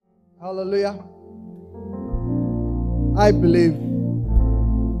Hallelujah. I believe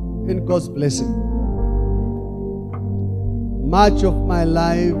in God's blessing. Much of my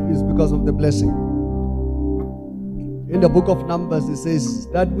life is because of the blessing. In the book of Numbers, it says,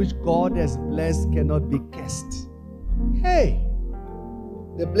 that which God has blessed cannot be cursed. Hey,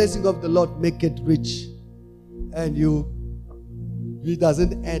 the blessing of the Lord make it rich, and He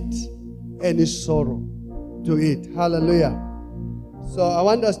doesn't add any sorrow to it. Hallelujah. So I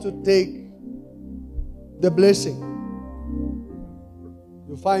want us to take the blessing.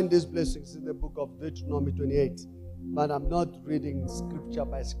 You find these blessings in the book of Deuteronomy 28. But I'm not reading scripture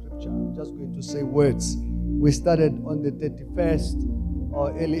by scripture. I'm just going to say words. We started on the 31st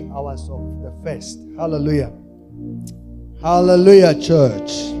or early hours of the first. Hallelujah. Hallelujah,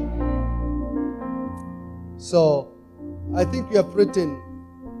 church. So, I think you have written,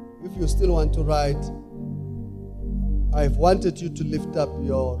 if you still want to write, I've wanted you to lift up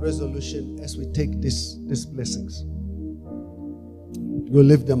your resolution as we take these blessings. You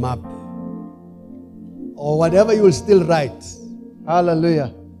lift them up. Or whatever you will still write.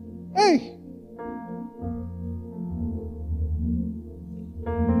 Hallelujah. Hey.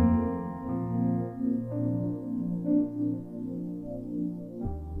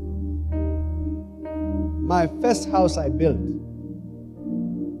 My first house I built.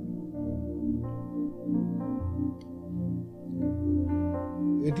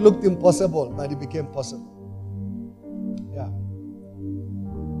 It looked impossible, but it became possible. Yeah.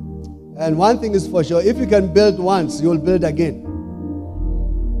 And one thing is for sure, if you can build once, you'll build again.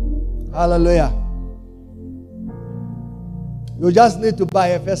 Hallelujah. You just need to buy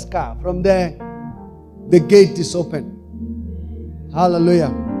a first car. From there, the gate is open.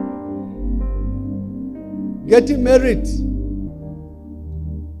 Hallelujah. Getting married.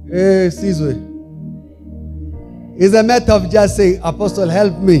 Caesar. It's a matter of just saying, Apostle,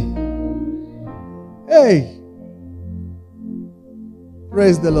 help me. Hey.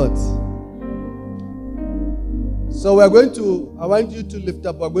 Praise the Lord. So I want you to lift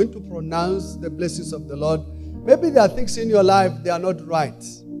up. We're going to pronounce the blessings of the Lord. Maybe there are things in your life, they are not right.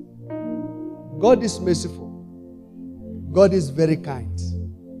 God is merciful. God is very kind.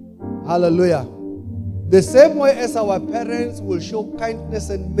 Hallelujah. The same way as our parents will show kindness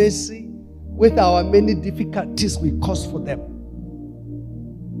and mercy with our many difficulties we cause for them.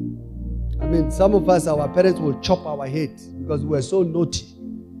 I mean, some of us, our parents will chop our heads because we were so naughty,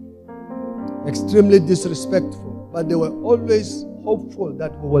 extremely disrespectful. But they were always hopeful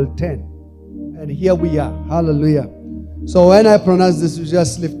that we will turn. And here we are. Hallelujah. So when I pronounce this, you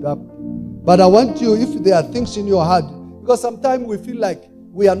just lift up. But I want you, if there are things in your heart, because sometimes we feel like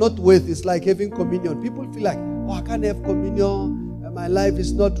we are not worthy. It's like having communion. People feel like, oh, I can't have communion. My life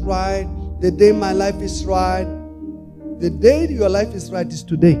is not right. The day my life is right. The day your life is right is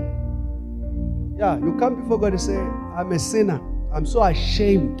today. Yeah, you come before God and say, I'm a sinner. I'm so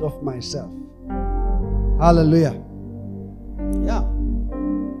ashamed of myself. Hallelujah. Yeah.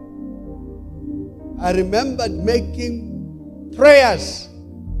 I remembered making prayers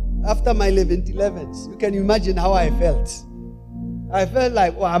after my 11th. You can imagine how I felt. I felt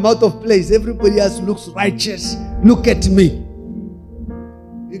like, oh, I'm out of place. Everybody else looks righteous. Look at me.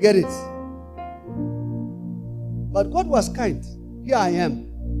 You get it? But God was kind. Here I am.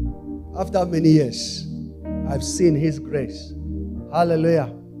 After many years, I've seen His grace.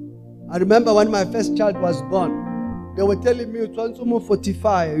 Hallelujah. I remember when my first child was born, they were telling me,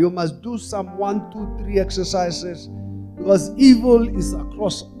 45, you must do some 1, 2, 3 exercises because evil is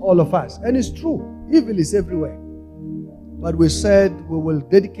across all of us. And it's true. Evil is everywhere. But we said we will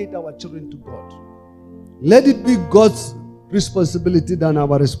dedicate our children to God. Let it be God's responsibility than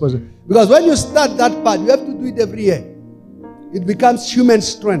our responsibility. Because when you start that part, you have to do it every year. It becomes human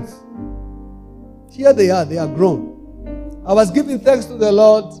strength. Here they are grown. I was giving thanks to the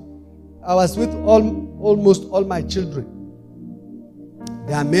Lord. I was with almost all my children.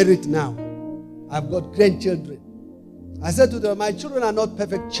 They are married now. I've got grandchildren. I said to them, my children are not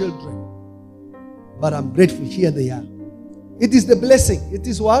perfect children. But I'm grateful. Here they are. It is the blessing. It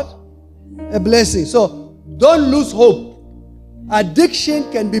is what? A blessing. So don't lose hope.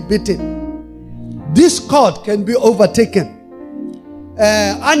 Addiction can be beaten. Discord can be overtaken.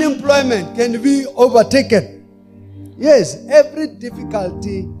 Unemployment can be overtaken. Yes, every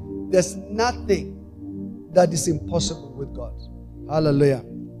difficulty, there's nothing that is impossible with God. Hallelujah.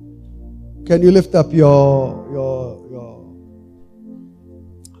 Can you lift up your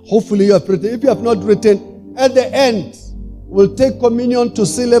hopefully you have written. If you have not written, at the end, we'll take communion to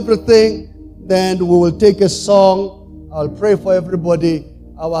seal everything. Then we will take a song. I'll pray for everybody.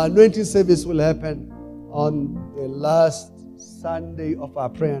 Our anointing service will happen on the last Sunday of our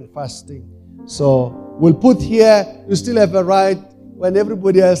prayer and fasting. So we'll put here, you still have a right, when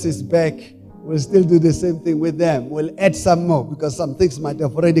everybody else is back, we'll still do the same thing with them. We'll add some more because some things might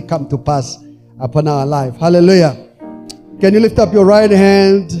have already come to pass upon our life. Hallelujah. Can you lift up your right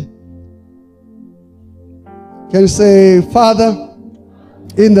hand? Can you say, Father,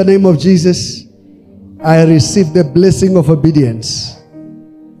 in the name of Jesus, I receive the blessing of obedience.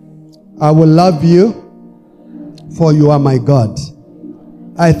 I will love you, for you are my God.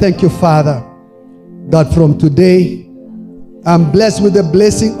 I thank you, Father, that from today, I'm blessed with the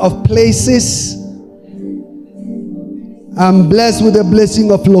blessing of places. I'm blessed with the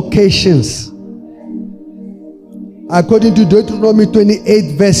blessing of locations. According to Deuteronomy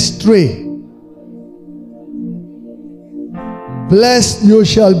 28 verse 3. Blessed you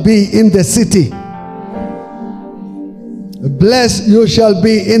shall be in the city. Blessed you shall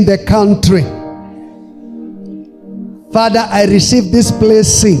be in the country. Father, I receive this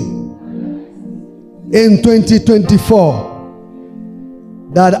blessing in 2024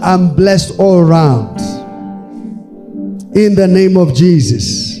 that I'm blessed all around. In the name of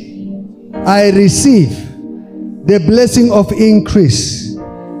Jesus, I receive the blessing of increase,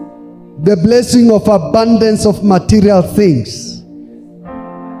 the blessing of abundance of material things.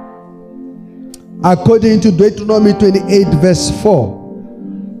 According to Deuteronomy 28 verse 4.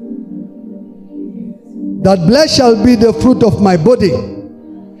 That blessed shall be the fruit of my body,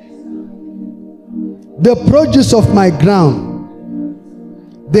 the produce of my ground,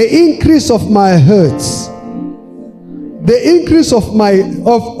 the increase of my herds, the increase of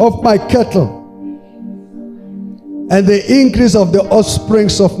my cattle, and the increase of the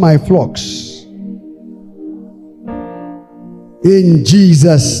offsprings of my flocks. In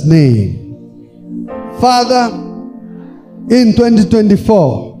Jesus' name. Father, in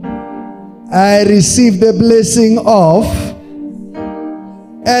 2024, I receive the blessing of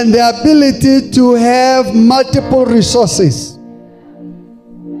and the ability to have multiple resources,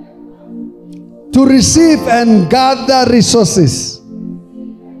 to receive and gather resources.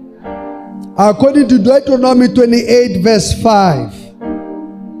 According to Deuteronomy 28 verse 5.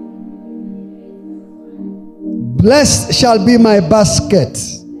 Blessed shall be my basket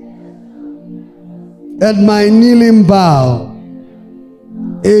and my kneeling bowl.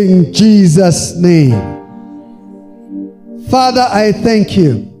 In Jesus' name. Father, I thank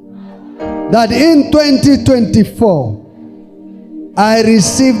you that in 2024, I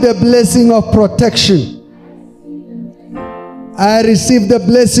receive the blessing of protection. I receive the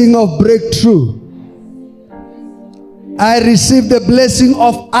blessing of breakthrough. I receive the blessing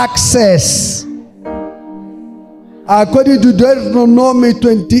of access. According to Deuteronomy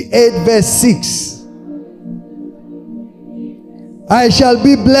 28 verse 6. I shall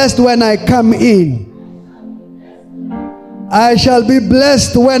be blessed when I come in. I shall be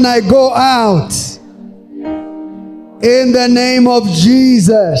blessed when I go out. In the name of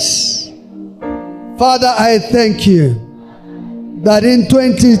Jesus. Father, I thank you that in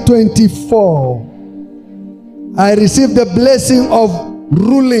 2024, I receive the blessing of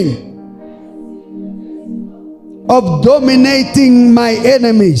ruling, of dominating my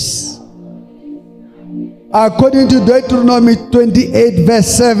enemies. According to Deuteronomy 28 verse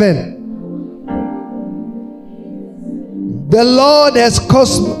 7. The Lord has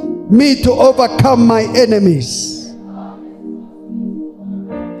caused me to overcome my enemies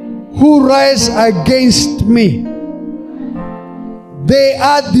who rise against me. They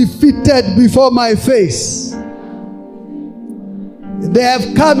are defeated before my face. They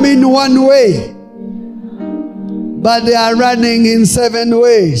have come in one way, but they are running in 7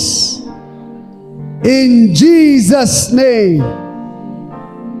 ways. In Jesus' name.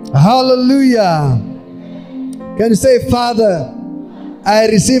 Hallelujah. Can you say, Father, I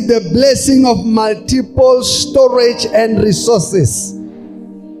receive the blessing of multiple storage and resources.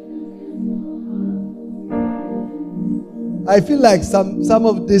 I feel like some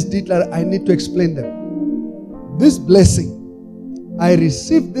of these details, I need to explain them. This blessing, I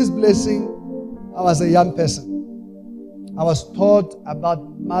received this blessing, I was a young person. I was taught about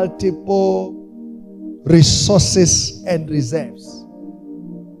multiple resources and reserves.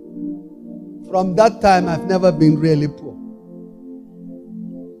 From that time, I've never been really poor.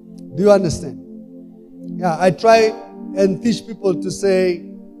 Do you understand? Yeah, I try and teach people to say,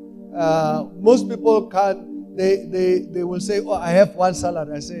 most people can't, they will say, oh, I have one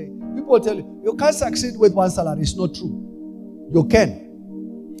salary. I say, people tell you, you can't succeed with one salary. It's not true. You can.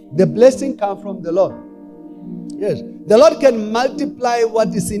 The blessing comes from the Lord. Yes. The Lord can multiply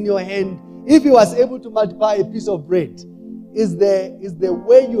what is in your hand. If He was able to multiply a piece of bread, is the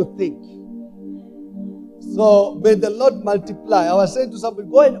way you think. So may the Lord multiply. I was saying to somebody,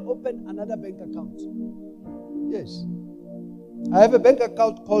 go and open another bank account. Yes. I have a bank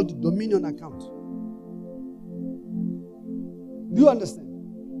account called Dominion account. Do you understand?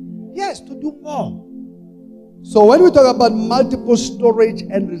 Yes, to do more. So when we talk about multiple storage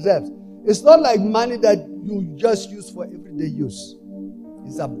and reserves, it's not like money that you just use for everyday use.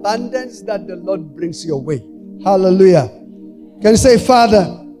 It's abundance that the Lord brings your way. Hallelujah. Can you say,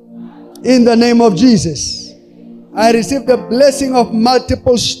 Father, in the name of Jesus, I receive the blessing of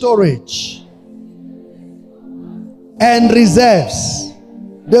multiple storage and reserves.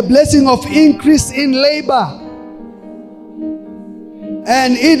 The blessing of increase in labor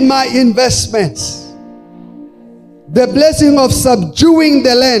and in my investments. The blessing of subduing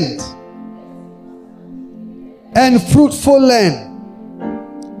the land and fruitful land.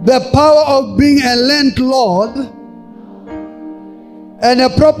 The power of being a landlord and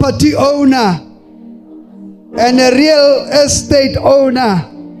a property owner and a real estate owner.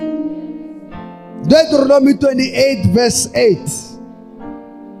 Deuteronomy 28 verse 8.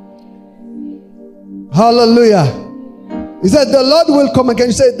 Hallelujah. He said, the Lord will command. Can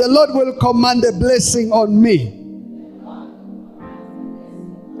you say, the Lord will command a blessing on me,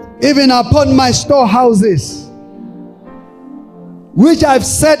 even upon my storehouses, which I've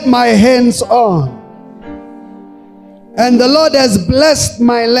set my hands on. And the Lord has blessed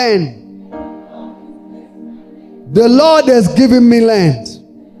my land. The Lord has given me land.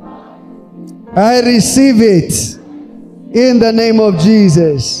 I receive it in the name of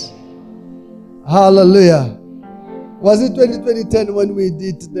Jesus. Hallelujah. Was it 2010 when we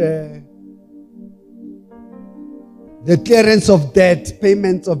did the clearance of debt,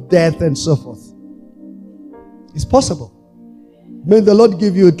 payment of debt, and so forth? It's possible. May the Lord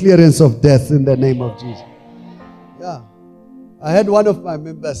give you a clearance of debt in the name of Jesus. Yeah. I had one of my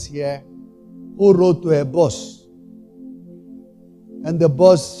members here who wrote to her boss. And the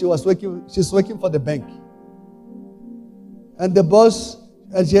boss, she's working for the bank. And the boss,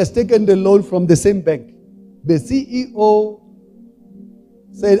 and she has taken the loan from the same bank. The CEO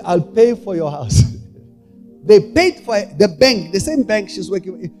said, I'll pay for your house. They paid for the bank, the same bank she's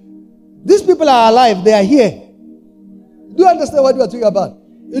working with. These people are alive. They are here. Do you understand what we are talking about?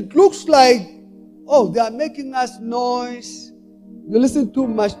 It looks like, oh, they are making us noise. You listen too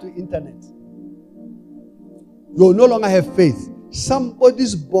much to internet. You no longer have faith.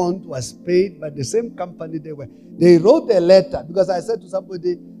 Somebody's bond was paid by the same company they were. They wrote a letter because I said to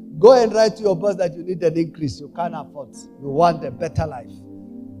somebody, go and write to your boss that you need an increase. You can't afford. You want a better life.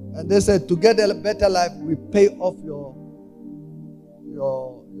 And they said, to get a better life, we pay off your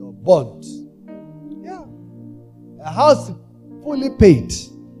bond. Yeah. A house fully paid.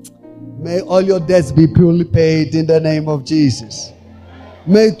 May all your debts be fully paid in the name of Jesus.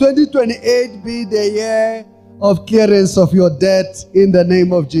 May 2028 be the year of clearance of your debt in the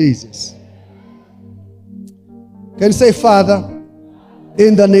name of Jesus. Can you say, Father,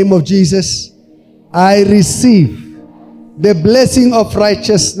 in the name of Jesus, I receive the blessing of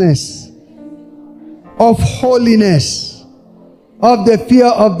righteousness, of holiness, of the fear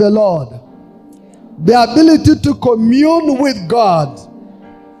of the Lord, the ability to commune with God,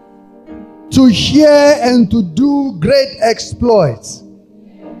 to hear and to do great exploits.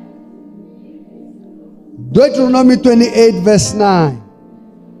 Deuteronomy 28 verse 9.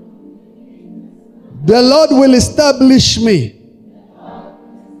 The Lord will establish me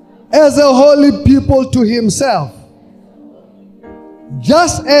as a holy people to himself,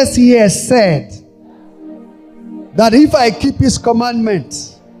 just as he has said, that if I keep his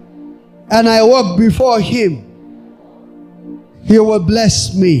commandments and I walk before him, he will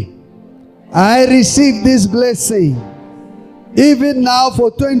bless me. I receive this blessing even now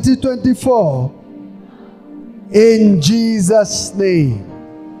for 2024 in Jesus' name.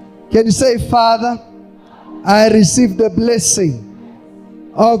 Can you say, Father, I receive the blessing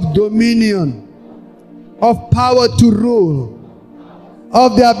of dominion, of power to rule,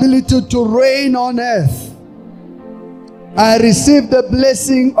 of the ability to reign on earth. I receive the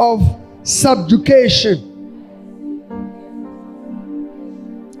blessing of subjugation.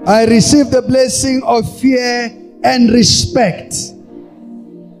 I receive the blessing of fear and respect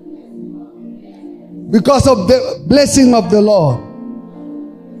because of the blessing of the Lord,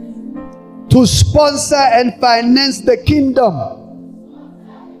 to sponsor and finance the kingdom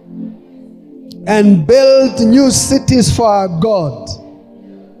and build new cities for our God.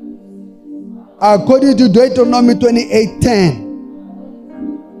 According to Deuteronomy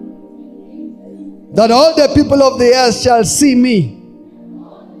 28:10, that all the people of the earth shall see me,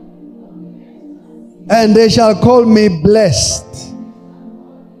 and they shall call me blessed.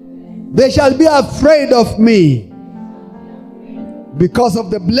 They shall be afraid of me because of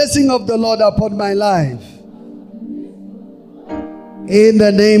the blessing of the Lord upon my life. In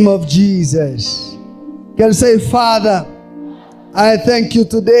the name of Jesus. Can you say, Father, I thank you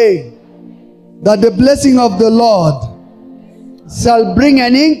today that the blessing of the Lord shall bring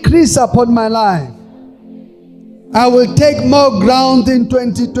an increase upon my life. I will take more ground in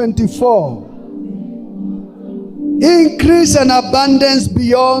 2024. Increase and abundance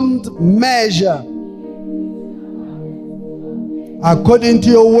beyond measure. According to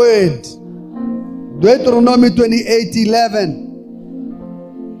your word, Deuteronomy 28:11.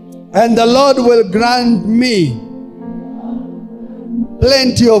 And the Lord will grant me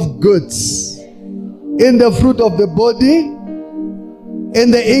plenty of goods in the fruit of the body,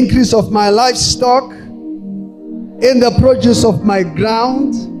 in the increase of my livestock, in the produce of my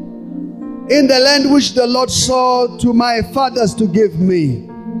ground, in the land which the Lord swore to my fathers to give me.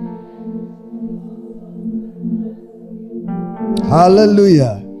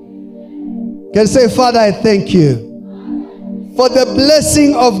 Hallelujah. Can you say, Father, I thank you for the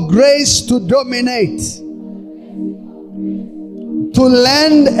blessing of grace to dominate, to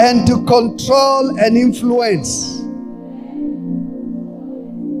lend and to control and influence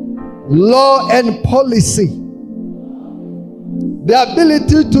law and policy, the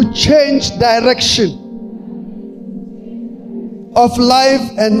ability to change direction of life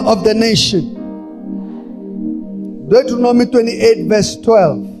and of the nation. Deuteronomy 28 verse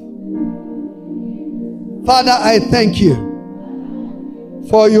 12. Father, I thank you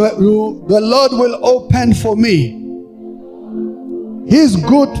for the Lord will open for me His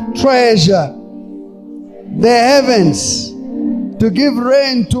good treasure, the heavens, to give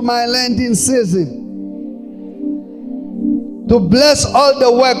rain to my land in season, to bless all the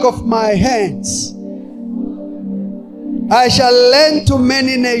work of my hands. I shall lend to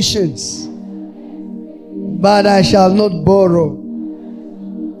many nations, but I shall not borrow.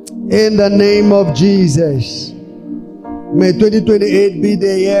 In the name of Jesus, may 2028 be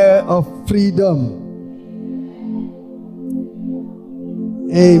the year of freedom.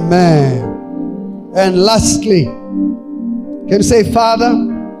 Amen. And lastly, can you say, Father,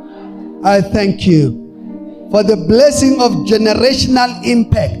 I thank you for the blessing of generational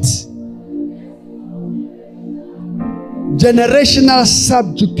impact, generational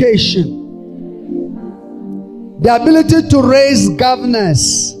subjugation, the ability to raise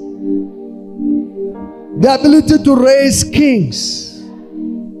governors, the ability to raise kings,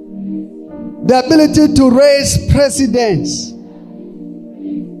 the ability to raise presidents,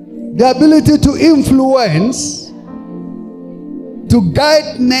 the ability to influence, to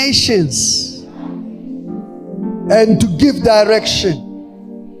guide nations, and to give direction.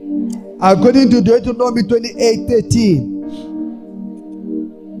 According to Deuteronomy 28:13,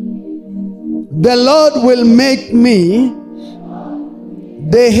 the Lord will make me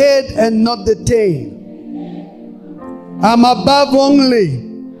the head and not the tail. I'm above only,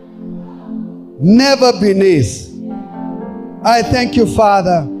 never beneath. I thank you,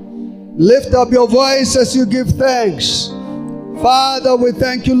 Father. Lift up your voice as you give thanks. Father, we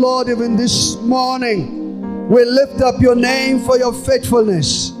thank you, Lord, even this morning. We lift up your name for your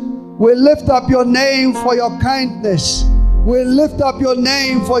faithfulness. We lift up your name for your kindness. We lift up your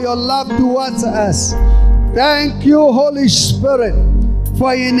name for your love towards us. Thank you, Holy Spirit,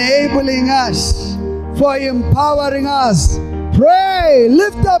 for enabling us, for empowering us. Pray,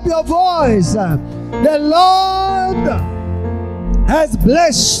 lift up your voice. The Lord has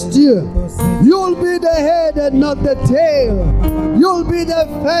blessed you. You'll be the head and not the tail. You'll be the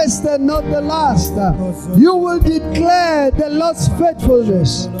first and not the last. You will declare the Lord's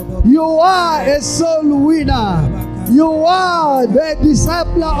faithfulness. You are a soul winner. You are the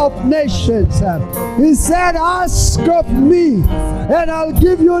discipler of nations. He said, ask of me, and I'll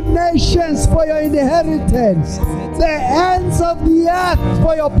give you nations for your inheritance, the ends of the earth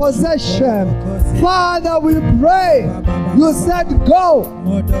for your possession. Father, we pray. You said, go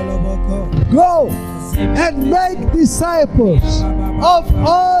and make disciples of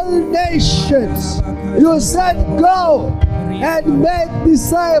all nations. You said, go and make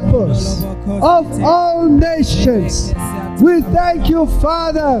disciples of all nations. We thank you,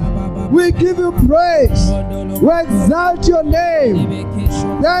 Father. We give you praise. We exalt your name.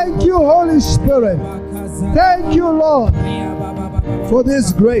 Thank you, Holy Spirit. Thank you, Lord, for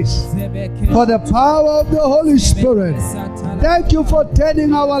this grace, for the power of the Holy Spirit. Thank you for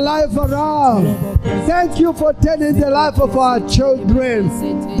turning our life around. Thank you for turning the life of our children,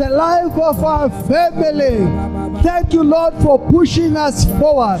 the life of our family. Thank you, Lord, for pushing us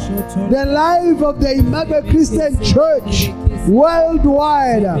forward. The life of the Emmanuel Christian Church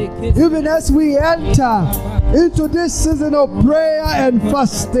worldwide, even as we enter into this season of prayer and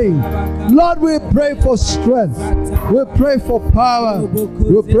fasting. Lord, we pray for strength. We pray for power.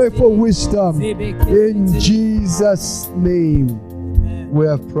 We pray for wisdom. In Jesus' name we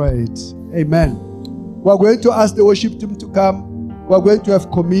have prayed. Amen. We're going to ask the worship team to come. We're going to have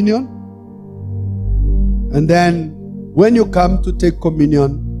communion. And then when you come to take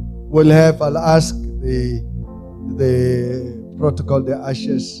communion, I'll ask the protocol, the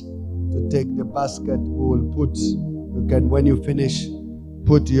ushers, to take the basket. We will put, you can, when you finish,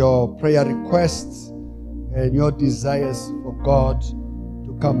 put your prayer requests and your desires for God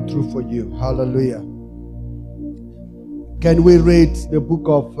to come through for you. Hallelujah. Can we read the book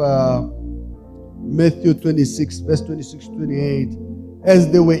of Matthew 26, verse 26-28?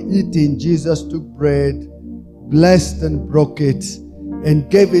 As they were eating, Jesus took bread, blessed and broke it, and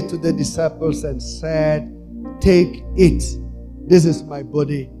gave it to the disciples and said, "Take it. This is my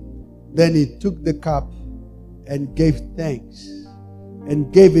body." Then he took the cup and gave thanks and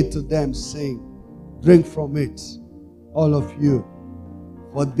gave it to them, saying, "Drink from it, all of you.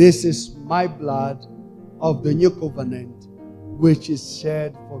 For this is my blood of the new covenant, which is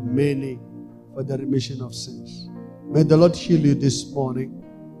shed for many for the remission of sins." May the Lord heal you this morning.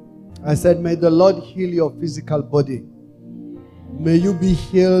 I said, may the Lord heal your physical body. May you be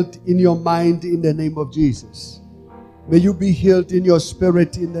healed in your mind in the name of Jesus. May you be healed in your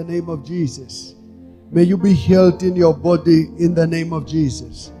spirit in the name of Jesus. May you be healed in your body in the name of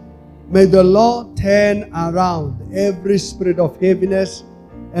Jesus. May the Lord turn around every spirit of heaviness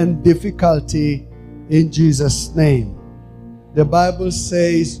and difficulty in Jesus' name. The Bible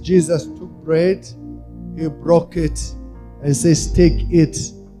says Jesus took bread, he broke it, and says, "Take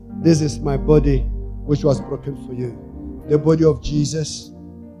it. This is my body, which was broken for you." The body of Jesus.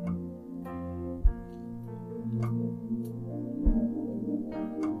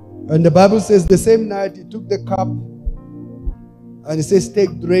 And the Bible says the same night he took the cup and he says,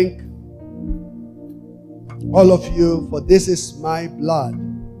 "Take, drink, all of you, for this is my blood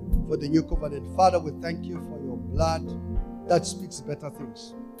for the new covenant." Father, we thank you for your blood that speaks better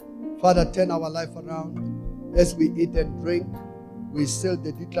things. Father, turn our life around as we eat and drink. We seal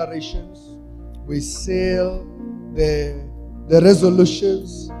the declarations. We seal the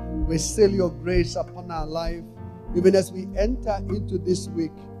resolutions. We seal your grace upon our life. Even as we enter into this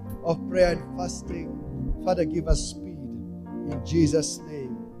week of prayer and fasting, Father, give us speed. In Jesus'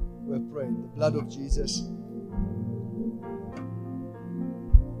 name we pray. In the blood of Jesus.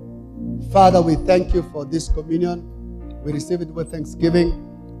 Father, we thank you for this communion. We receive it with thanksgiving.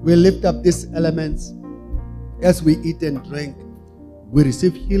 We lift up these elements as we eat and drink. We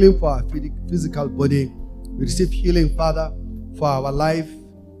receive healing for our physical body. We receive healing, Father, for our life.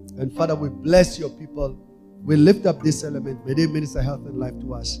 And Father, we bless your people. We lift up this element. May they minister health and life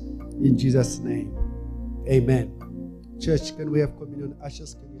to us. In Jesus' name. Amen. Church, can we have communion?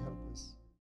 Ushers, can you help us?